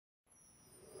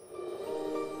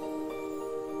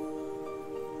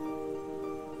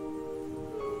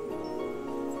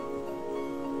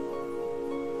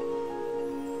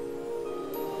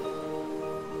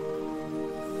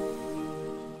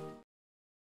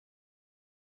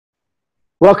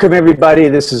Welcome, everybody.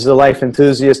 This is the Life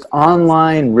Enthusiast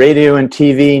online radio and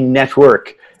TV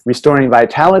network, restoring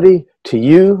vitality to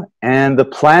you and the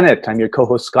planet. I'm your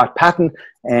co-host, Scott Patton,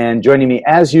 and joining me,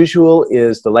 as usual,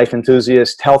 is the Life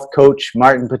Enthusiast health coach,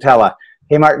 Martin Patella.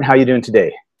 Hey, Martin, how are you doing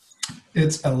today?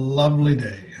 It's a lovely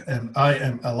day, and I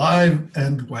am alive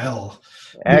and well.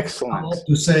 Excellent. I have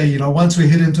to say, once we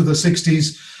hit into the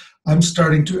 60s, I'm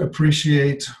starting to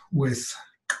appreciate with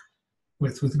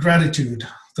gratitude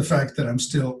the fact that I'm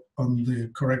still on the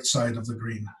correct side of the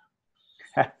green.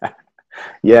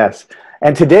 Yes.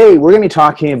 And today we're going to be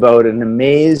talking about an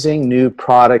amazing new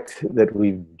product that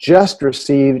we've just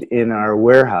received in our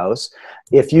warehouse.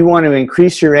 If you want to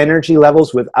increase your energy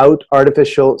levels without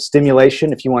artificial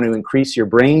stimulation, if you want to increase your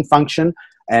brain function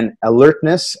and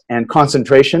alertness and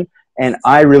concentration, and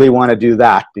I really want to do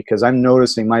that because I'm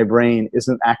noticing my brain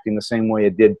isn't acting the same way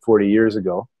it did 40 years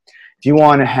ago. If you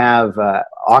want to have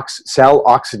cell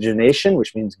oxygenation,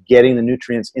 which means getting the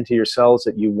nutrients into your cells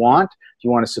that you want, if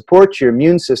you want to support your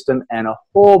immune system and a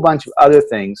whole bunch of other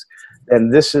things,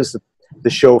 then this is the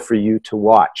show for you to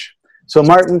watch. So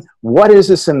Martin, what is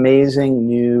this amazing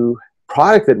new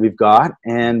product that we've got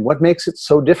and what makes it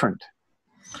so different?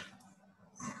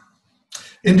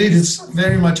 Indeed, it's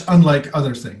very much unlike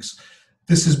other things.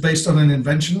 This is based on an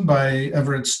invention by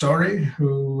Everett Story,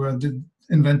 who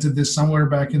invented this somewhere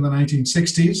back in the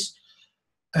 1960s.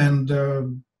 And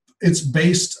it's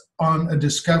based on a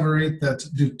discovery that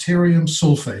deuterium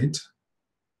sulfate,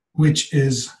 which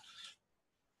is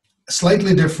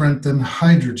slightly different than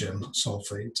hydrogen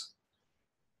sulfate,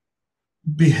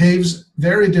 behaves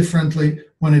very differently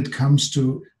when it comes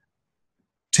to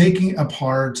taking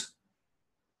apart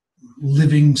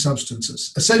living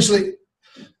substances. Essentially,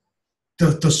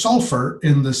 the sulfur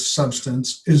in this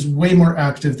substance is way more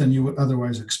active than you would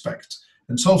otherwise expect.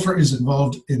 And sulfur is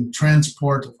involved in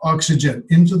transport of oxygen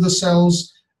into the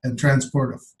cells and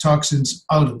transport of toxins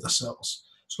out of the cells.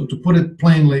 So to put it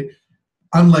plainly,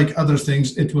 unlike other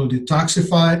things, it will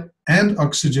detoxify and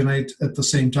oxygenate at the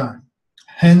same time.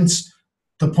 Hence,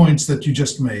 the points that you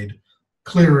just made: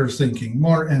 clearer thinking,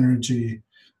 more energy,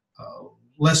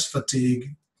 less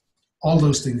fatigue, all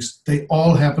those things. They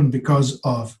all happen because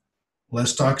of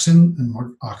less toxin and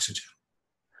more oxygen.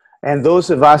 And those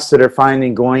of us that are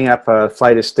finding going up a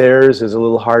flight of stairs is a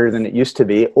little harder than it used to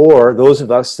be, or those of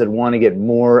us that want to get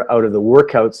more out of the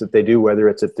workouts that they do, whether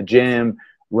it's at the gym,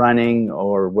 running,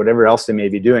 or whatever else they may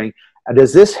be doing,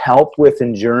 does this help with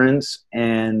endurance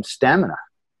and stamina?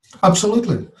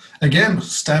 Absolutely. Again,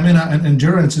 stamina and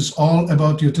endurance is all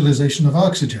about utilization of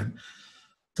oxygen.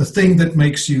 The thing that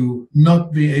makes you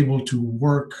not be able to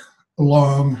work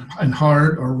long and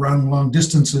hard or run long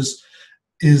distances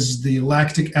is the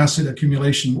lactic acid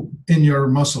accumulation in your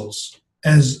muscles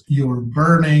as you're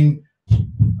burning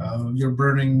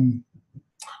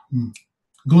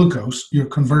glucose, you're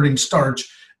converting starch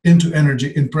into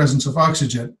energy in presence of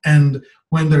oxygen. And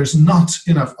when there's not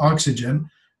enough oxygen,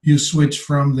 you switch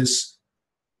from this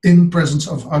in presence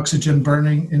of oxygen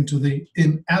burning into the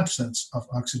in absence of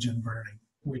oxygen burning,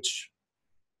 which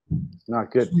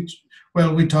not good.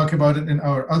 Well, we talk about it in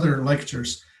our other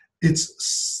lectures.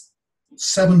 It's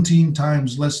 17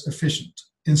 times less efficient.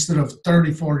 Instead of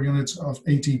 34 units of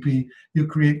ATP, you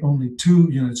create only 2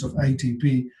 units of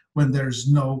ATP when there's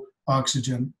no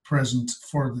oxygen present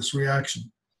for this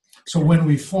reaction. So when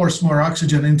we force more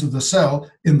oxygen into the cell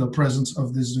in the presence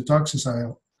of this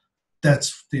DeutoxyCell,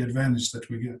 that's the advantage that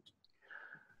we get.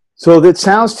 So it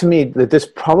sounds to me that this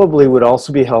probably would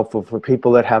also be helpful for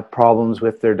people that have problems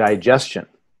with their digestion.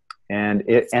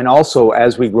 And also,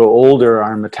 as we grow older,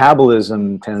 our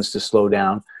metabolism tends to slow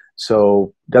down.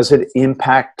 So does it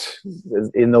impact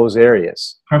in those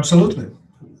areas? Absolutely.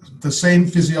 The same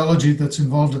physiology that's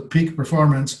involved at peak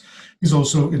performance is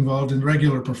also involved in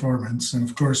regular performance. And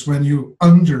of course, when you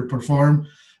underperform,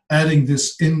 adding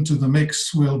this into the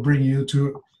mix will bring you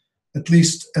to at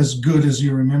least as good as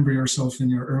you remember yourself in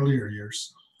your earlier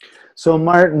years. So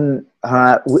Martin,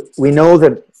 we know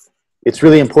that it's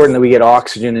really important that we get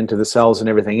oxygen into the cells and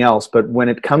everything else, but when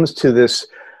it comes to this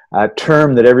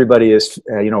term that everybody is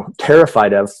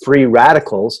terrified of, free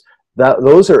radicals,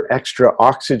 those are extra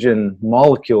oxygen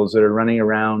molecules that are running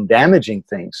around damaging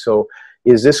things. So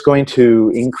is this going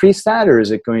to increase that, or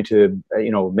is it going to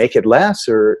make it less,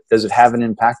 or does it have an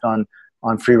impact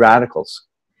on free radicals?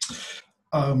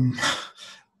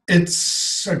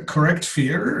 It's a correct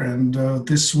fear, and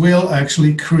this will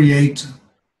actually create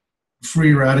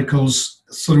free radicals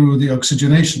through the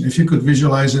oxygenation. If you could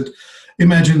visualize it,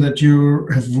 imagine that you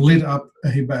have lit up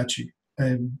a hibachi,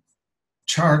 a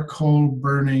charcoal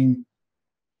burning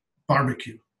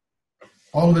barbecue.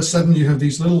 all of a sudden you have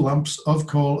these little lumps of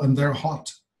coal and they're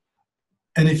hot.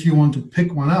 And if you want to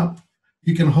pick one up,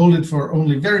 you can hold it for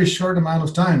only a very short amount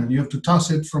of time, and you have to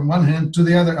toss it from one hand to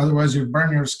the other, otherwise you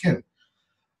burn your skin.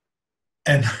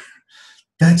 And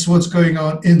that's what's going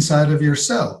on inside of your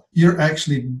cell. You're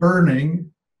actually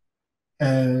burning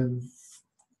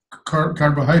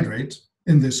carbohydrate,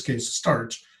 in this case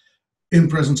starch, in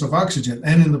presence of oxygen.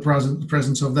 And in the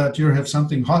presence of that, you have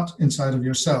something hot inside of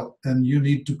your cell, and you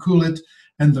need to cool it.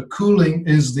 And the cooling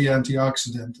is the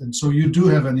antioxidant. And so you do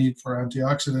have a need for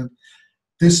antioxidant.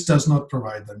 This does not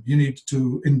provide them. You need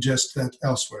to ingest that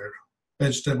elsewhere.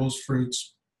 Vegetables,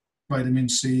 fruits, vitamin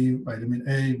C, vitamin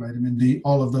A, vitamin D,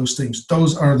 all of those things.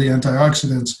 Those are the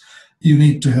antioxidants. You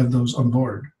need to have those on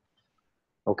board.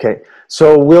 Okay.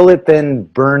 So will it then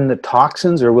burn the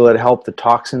toxins, or will it help the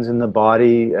toxins in the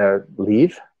body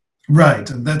leave? Right.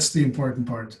 And that's the important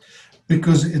part,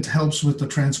 because it helps with the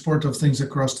transport of things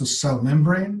across the cell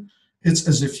membrane. It's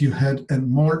as if you had a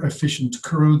more efficient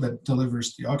crew that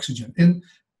delivers the oxygen in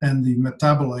and the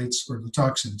metabolites or the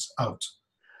toxins out.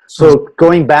 So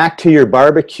going back to your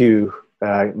barbecue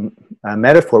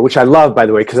metaphor, which I love, by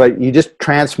the way, because you just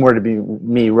transported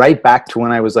me right back to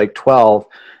when I was like 12,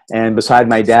 and beside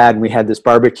my dad, and we had this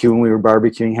barbecue, and we were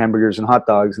barbecuing hamburgers and hot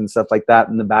dogs and stuff like that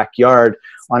in the backyard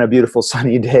on a beautiful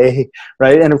sunny day,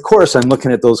 right? And of course, I'm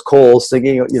looking at those coals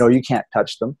thinking, you know, you can't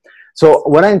touch them. So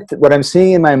what I'm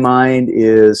seeing in my mind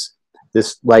is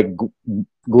this like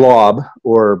glob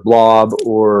or blob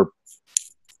or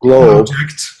globe,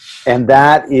 object. And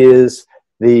that is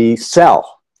the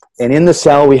cell. And in the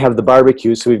cell we have the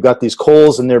barbecue, so we've got these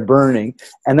coals and they're burning,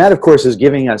 and that of course is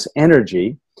giving us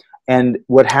energy. And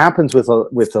what happens with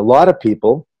a lot of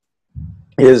people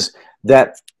is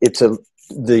that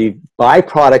the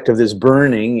byproduct of this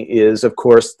burning is, of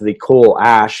course, the coal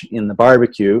ash in the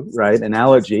barbecue, right,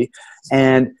 analogy,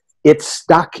 and it's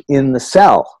stuck in the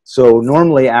cell. So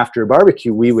normally after a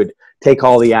barbecue, we would take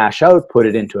all the ash out, put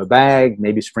it into a bag,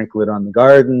 maybe sprinkle it on the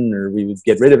garden, or we would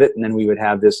get rid of it, and then we would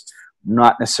have this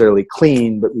not necessarily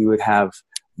clean, but we would have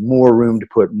more room to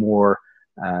put more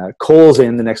coals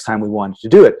in the next time we wanted to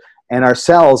do it. And our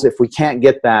cells, if we can't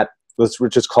get that, let's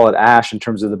just call it ash in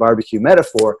terms of the barbecue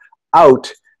metaphor, out,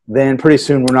 then pretty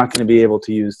soon we're not going to be able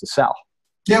to use the cell.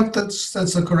 Yep, that's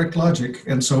the correct logic.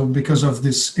 And so because of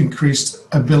this increased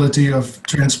ability of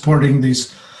transporting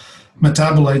these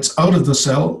metabolites out of the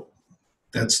cell,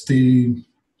 that's the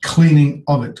cleaning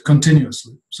of it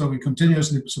continuously. So we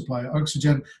continuously supply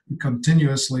oxygen, we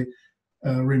continuously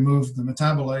remove the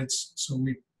metabolites, so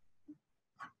we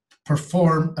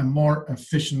perform a more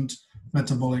efficient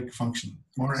metabolic function,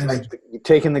 more energy. Like you're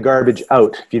taking the garbage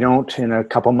out. If you don't, in a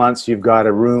couple months, you've got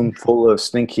a room full of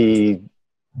stinky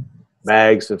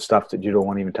bags of stuff that you don't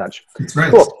want to even touch. That's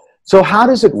right. Cool. So how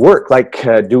does it work? Like,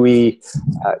 do we,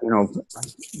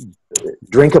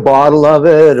 drink a bottle of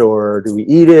it, or do we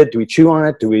eat it? Do we chew on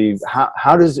it?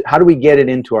 How do we get it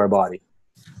into our body?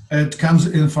 It comes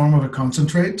in the form of a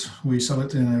concentrate. We sell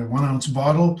it in a 1 ounce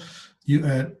bottle. You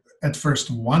add at first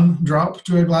 1 drop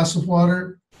to a glass of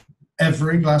water,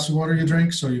 every glass of water you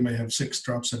drink. So you may have 6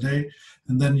 drops a day,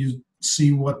 and then you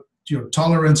see what your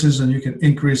tolerance is, and you can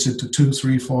increase it to 2,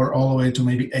 3, 4, all the way to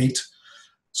maybe 8.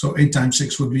 So 8 times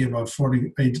 6 would be about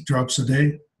 48 drops a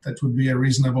day. That would be a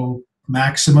reasonable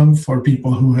maximum for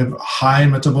people who have high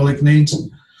metabolic needs.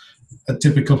 A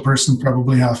typical person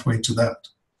probably halfway to that.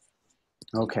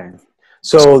 Okay.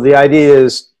 So the idea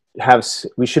is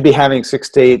we should be having 6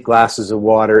 to 8 glasses of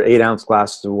water, 8 ounce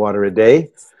glasses of water a day,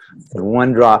 and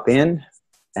 1 drop in,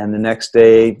 and the next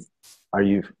day,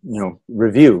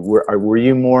 review. Were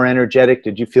you more energetic?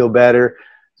 Did you feel better?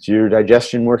 Is your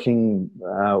digestion working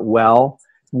well?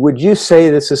 Would you say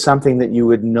this is something that you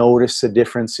would notice a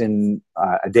difference in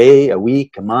a day, a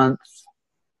week, a month?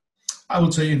 I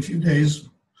would say in a few days.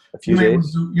 A few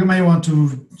days? You may want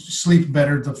to sleep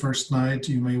better the first night.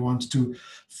 You may want to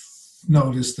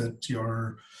notice that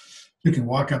you can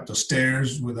walk up the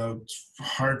stairs without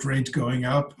heart rate going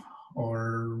up,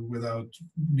 or without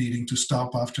needing to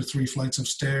stop after 3 flights of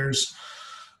stairs.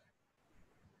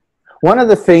 One of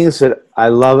the things that I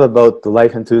love about the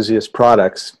Life Enthusiast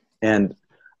products, and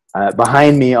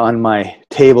behind me on my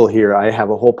table here, I have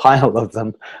a whole pile of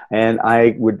them, and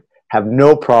I would have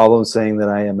no problem saying that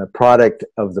I am a product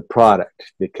of the product,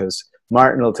 because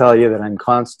Martin will tell you that I'm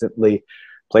constantly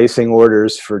placing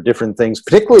orders for different things,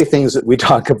 particularly things that we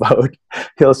talk about.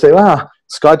 He'll say, wow,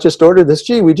 Scott just ordered this.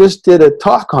 Gee, we just did a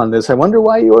talk on this. I wonder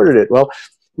why you ordered it. Well,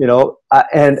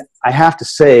 and I have to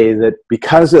say that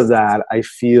because of that, I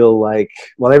feel like,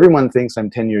 well, everyone thinks I'm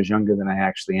 10 years younger than I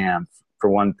actually am, for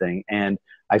one thing. And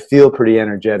I feel pretty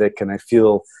energetic, and I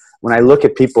feel when I look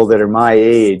at people that are my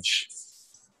age,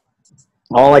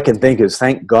 all I can think is,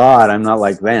 thank God I'm not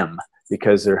like them,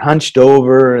 because they're hunched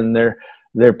over and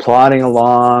they're plodding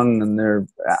along, and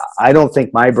I don't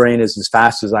think my brain is as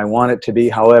fast as I want it to be.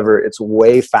 However, it's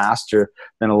way faster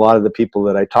than a lot of the people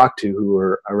that I talk to who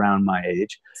are around my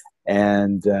age.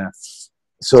 And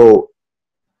so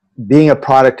being a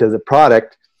product of the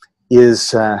product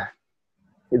is,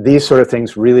 these sort of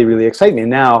things really, really excite me.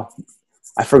 Now,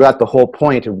 I forgot the whole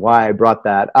point of why I brought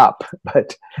that up,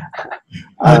 but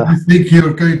I think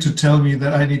you're going to tell me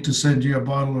that I need to send you a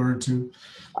bottle or two.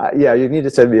 Yeah, you need to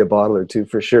send me a bottle or two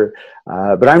for sure.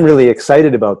 But I'm really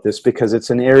excited about this because it's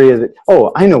an area that,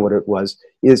 oh, I know what it was,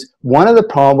 is one of the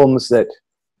problems that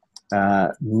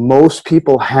most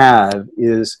people have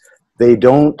is they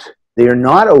are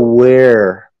not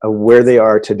aware of where they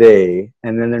are today,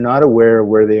 and then they're not aware of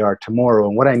where they are tomorrow.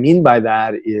 And what I mean by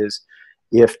that is,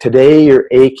 if today you're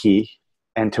achy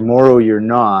and tomorrow you're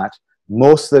not,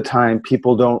 most of the time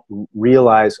people don't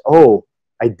realize, oh,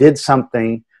 I did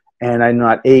something and I'm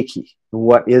not achy.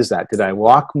 What is that? Did I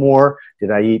walk more?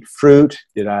 Did I eat fruit?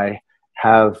 Did I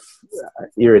have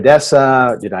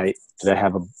iridescent? Did I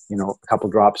have a couple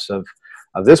drops of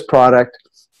this product?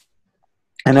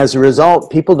 And as a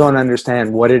result, people don't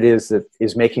understand what it is that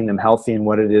is making them healthy and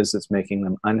what it is that's making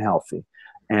them unhealthy.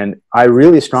 And I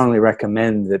really strongly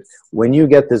recommend that when you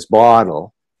get this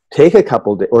bottle, take a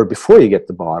couple days, or before you get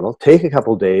the bottle, take a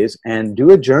couple days and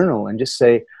do a journal and just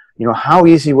say, how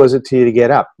easy was it to you to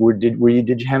get up? Did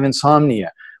you have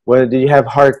insomnia? Did you have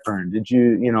heartburn? Did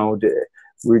you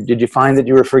find that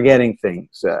you were forgetting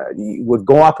things? You would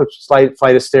go up a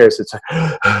flight of stairs. It's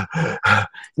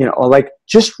like,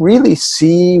 just really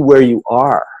see where you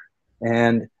are.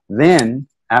 And then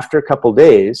after a couple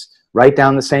days, write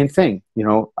down the same thing.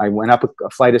 I went up a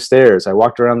flight of stairs. I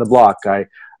walked around the block.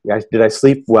 Did I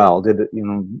sleep well?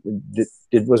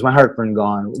 Was my heartburn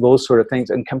gone? Those sort of things,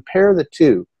 and compare the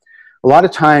two. A lot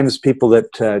of times people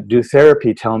that do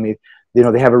therapy tell me, they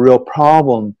have a real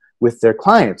problem with their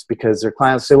clients, because their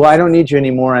clients say, well, I don't need you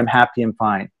anymore. I'm happy and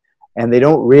fine. And they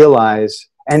don't realize,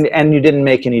 and you didn't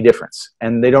make any difference.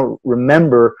 And they don't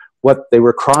remember what they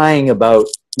were crying about,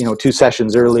 2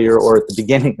 sessions earlier or at the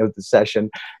beginning of the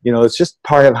session. It's just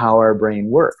part of how our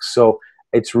brain works. So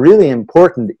it's really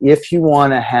important, if you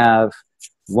want to have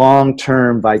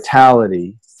long-term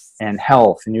vitality and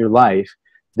health in your life,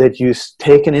 that you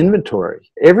take an inventory.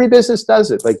 Every business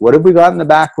does it. Like, what have we got in the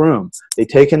back room? They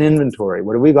take an inventory.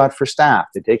 What have we got for staff?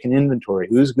 They take an inventory.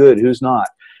 Who's good? Who's not?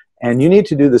 And you need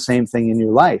to do the same thing in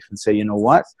your life and say, you know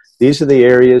what? These are the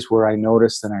areas where I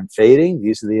notice that I'm fading.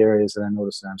 These are the areas that I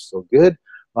notice that I'm still good.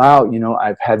 Wow,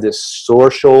 I've had this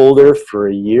sore shoulder for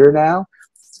a year now,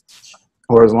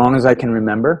 or as long as I can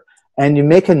remember. And you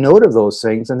make a note of those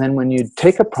things. And then when you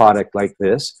take a product like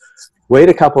this, wait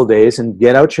a couple of days and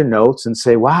get out your notes and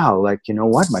say, wow,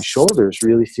 what? My shoulder is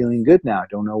really feeling good now. I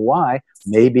don't know why.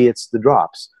 Maybe it's the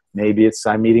drops. Maybe it's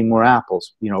I'm eating more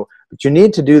apples, But you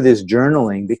need to do this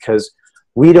journaling, because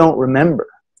we don't remember.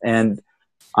 And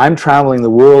I'm traveling the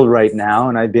world right now,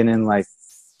 and I've been in like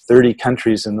 30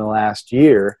 countries in the last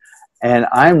year. And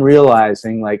I'm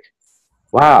realizing,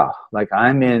 wow,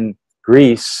 I'm in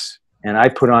Greece and I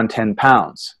put on 10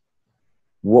 pounds.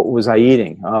 What was I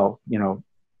eating? Oh,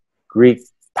 Greek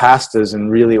pastas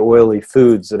and really oily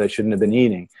foods that I shouldn't have been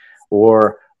eating.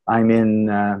 Or I'm in,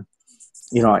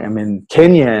 I'm in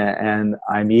Kenya and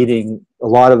I'm eating a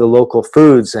lot of the local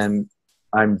foods, and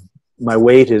my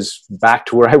weight is back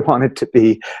to where I want it to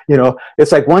be.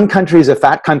 It's like one country is a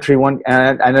fat country, and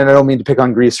I don't mean to pick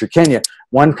on Greece or Kenya.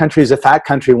 One country is a fat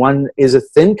country, one is a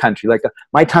thin country.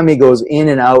 My tummy goes in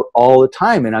and out all the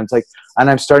time, and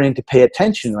I'm starting to pay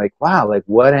attention. Wow,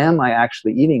 what am I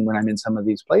actually eating when I'm in some of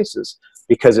these places?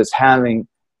 Because it's having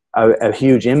a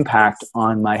huge impact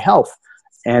on my health.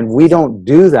 And we don't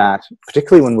do that,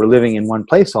 particularly when we're living in one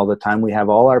place all the time. We have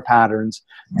all our patterns,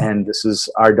 and this is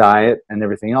our diet and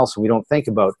everything else. And we don't think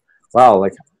about, wow,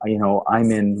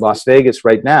 I'm in Las Vegas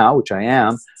right now, which I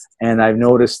am, and I've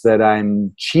noticed that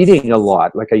I'm cheating a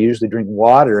lot. I usually drink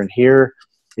water, and here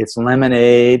it's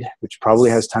lemonade, which probably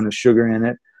has a ton of sugar in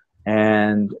it.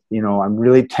 And, I'm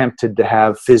really tempted to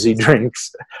have fizzy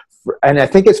drinks. And I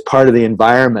think it's part of the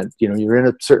environment. You're in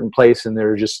a certain place, and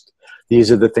these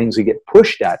are the things that get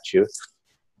pushed at you.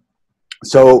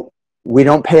 So we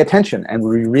don't pay attention, and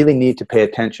we really need to pay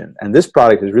attention. And this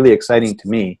product is really exciting to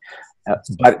me.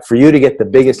 But for you to get the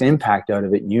biggest impact out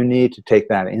of it, you need to take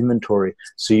that inventory,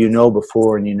 so you know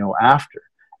before and you know after.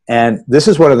 And this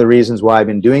is one of the reasons why I've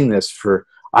been doing this for,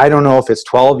 I don't know if it's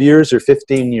 12 years or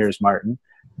 15 years, Martin,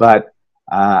 but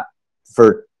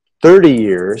for 30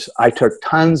 years, I took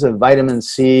tons of vitamin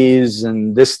C's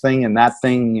and this thing and that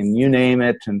thing and you name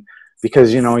it, and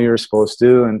because, you know, you're supposed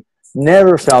to, and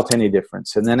never felt any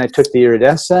difference. And then I took the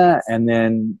iridescent, and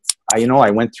then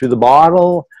I went through the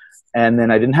bottle, and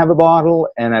then I didn't have a bottle,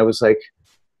 and I was like,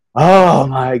 oh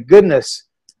my goodness,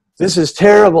 this is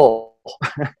terrible.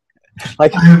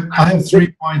 Like, I have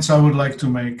 3 points I would like to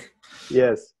make.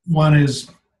 Yes. One is,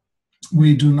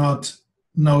 we do not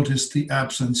notice the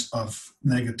absence of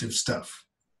negative stuff.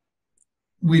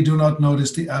 We do not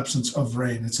notice the absence of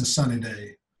rain. It's a sunny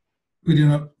day. We do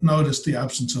not notice the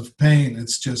absence of pain.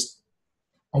 It's just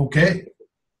okay.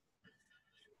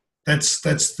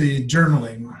 That's the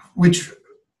journaling, which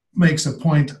makes a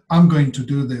point. I'm going to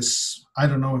do this. I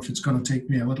don't know if it's going to take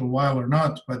me a little while or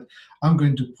not, but I'm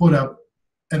going to put up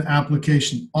an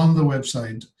application on the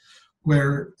website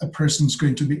where a person's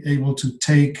going to be able to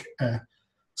take a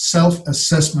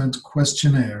self-assessment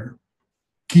questionnaire,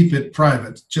 keep it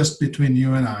private, just between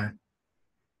you and I,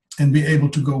 and be able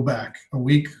to go back a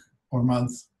week or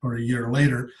month or a year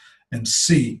later and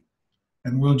see.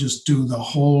 And we'll just do the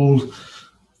whole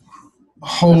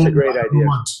That's a great idea.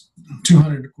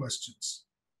 200 questions.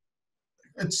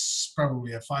 It's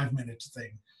probably a 5-minute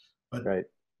thing, but right.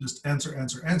 Just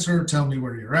answer, tell me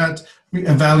where you're at. We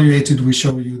evaluate it, we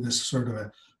show you this sort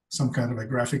of some kind of a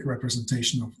graphic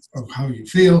representation of how you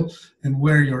feel and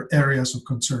where your areas of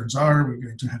concerns are. We're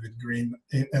going to have it green,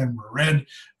 amber, red,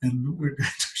 and we're going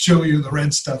to show you the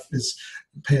red stuff is,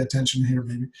 pay attention here,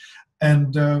 baby.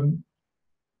 And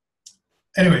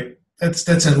anyway,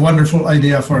 that's a wonderful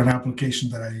idea for an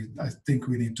application that I think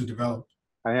we need to develop.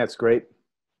 I think that's great.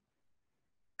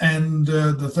 And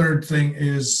the third thing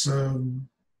is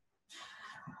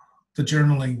the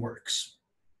journaling works.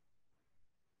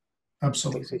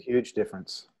 Absolutely. Makes a huge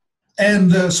difference.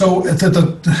 And so, and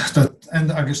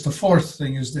I guess the fourth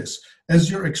thing is this. As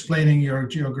you're explaining your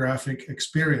geographic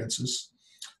experiences,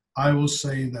 I will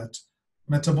say that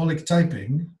metabolic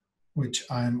typing, which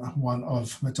I'm one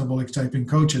of metabolic typing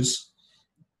coaches,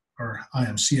 or I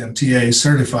am CMTA,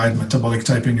 Certified Metabolic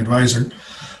Typing Advisor.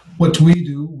 What we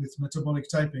do with metabolic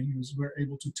typing is we're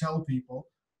able to tell people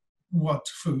what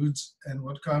foods and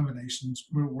what combinations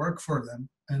will work for them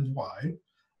and why.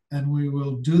 And we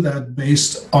will do that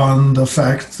based on the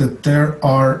fact that there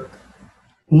are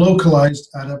localized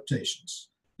adaptations.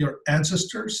 Your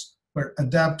ancestors were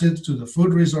adapted to the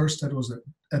food resource that was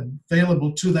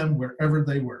available to them wherever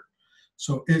they were.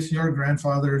 So if your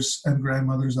grandfathers and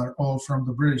grandmothers are all from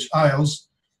the British Isles,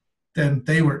 then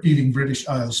they were eating British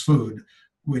Isles food,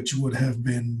 which would have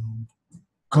been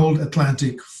cold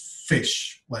Atlantic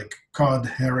fish, like cod,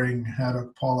 herring,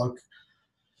 haddock, pollock,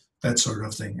 that sort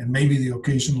of thing. And maybe the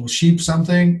occasional sheep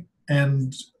something,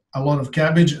 and a lot of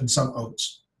cabbage and some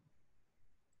oats.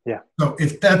 Yeah. So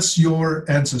if that's your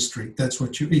ancestry, that's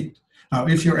what you eat. Now,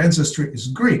 if your ancestry is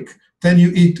Greek, then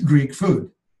you eat Greek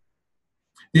food.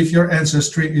 If your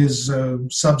ancestry is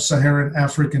sub-Saharan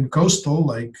African coastal,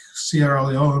 like Sierra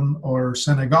Leone or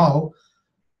Senegal,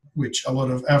 which a lot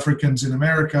of Africans in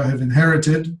America have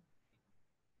inherited,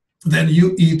 then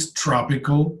you eat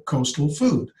tropical coastal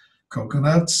food,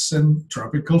 coconuts and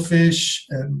tropical fish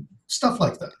and stuff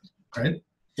like that, right?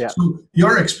 Yeah. So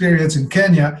your experience in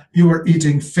Kenya, you were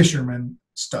eating fisherman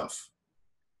stuff.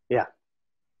 Yeah.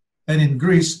 And in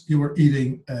Greece, you were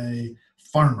eating a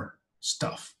farmer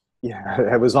stuff. Yeah,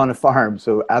 I was on a farm,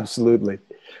 so absolutely.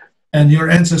 And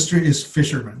your ancestry is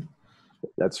fisherman.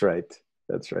 That's right.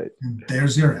 That's right. And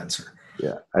there's your answer.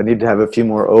 Yeah, I need to have a few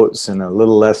more oats and a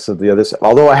little less of the other stuff.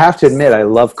 Although I have to admit, I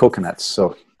love coconuts,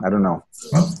 so I don't know.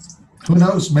 Well, who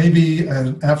knows? Maybe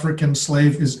an African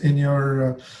slave is in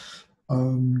your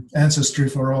ancestry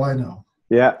for all I know.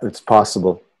 Yeah, it's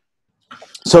possible.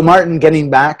 So Martin, getting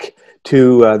back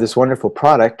to this wonderful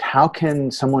product, how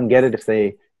can someone get it if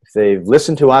they've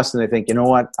listened to us and they think, you know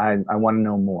what, I want to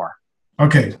know more?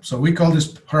 Okay, so we call this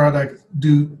product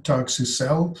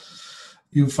DeutoxyCell.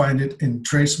 You find it in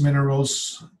Trace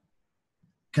Minerals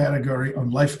category on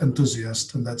Life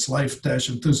Enthusiast, and that's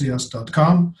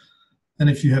life-enthusiast.com. And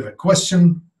if you have a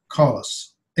question, call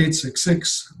us,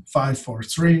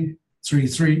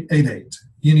 866-543-3388.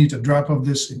 You need a drop of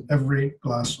this in every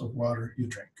glass of water you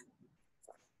drink.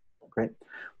 Great.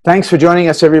 Thanks for joining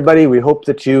us, everybody. We hope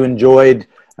that you enjoyed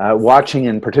watching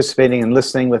and participating and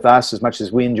listening with us as much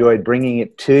as we enjoyed bringing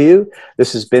it to you.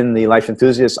 This has been the Life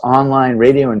Enthusiast online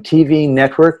radio and TV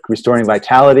network, restoring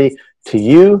vitality to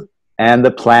you and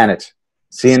the planet.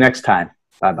 See you next time.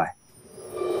 Bye-bye.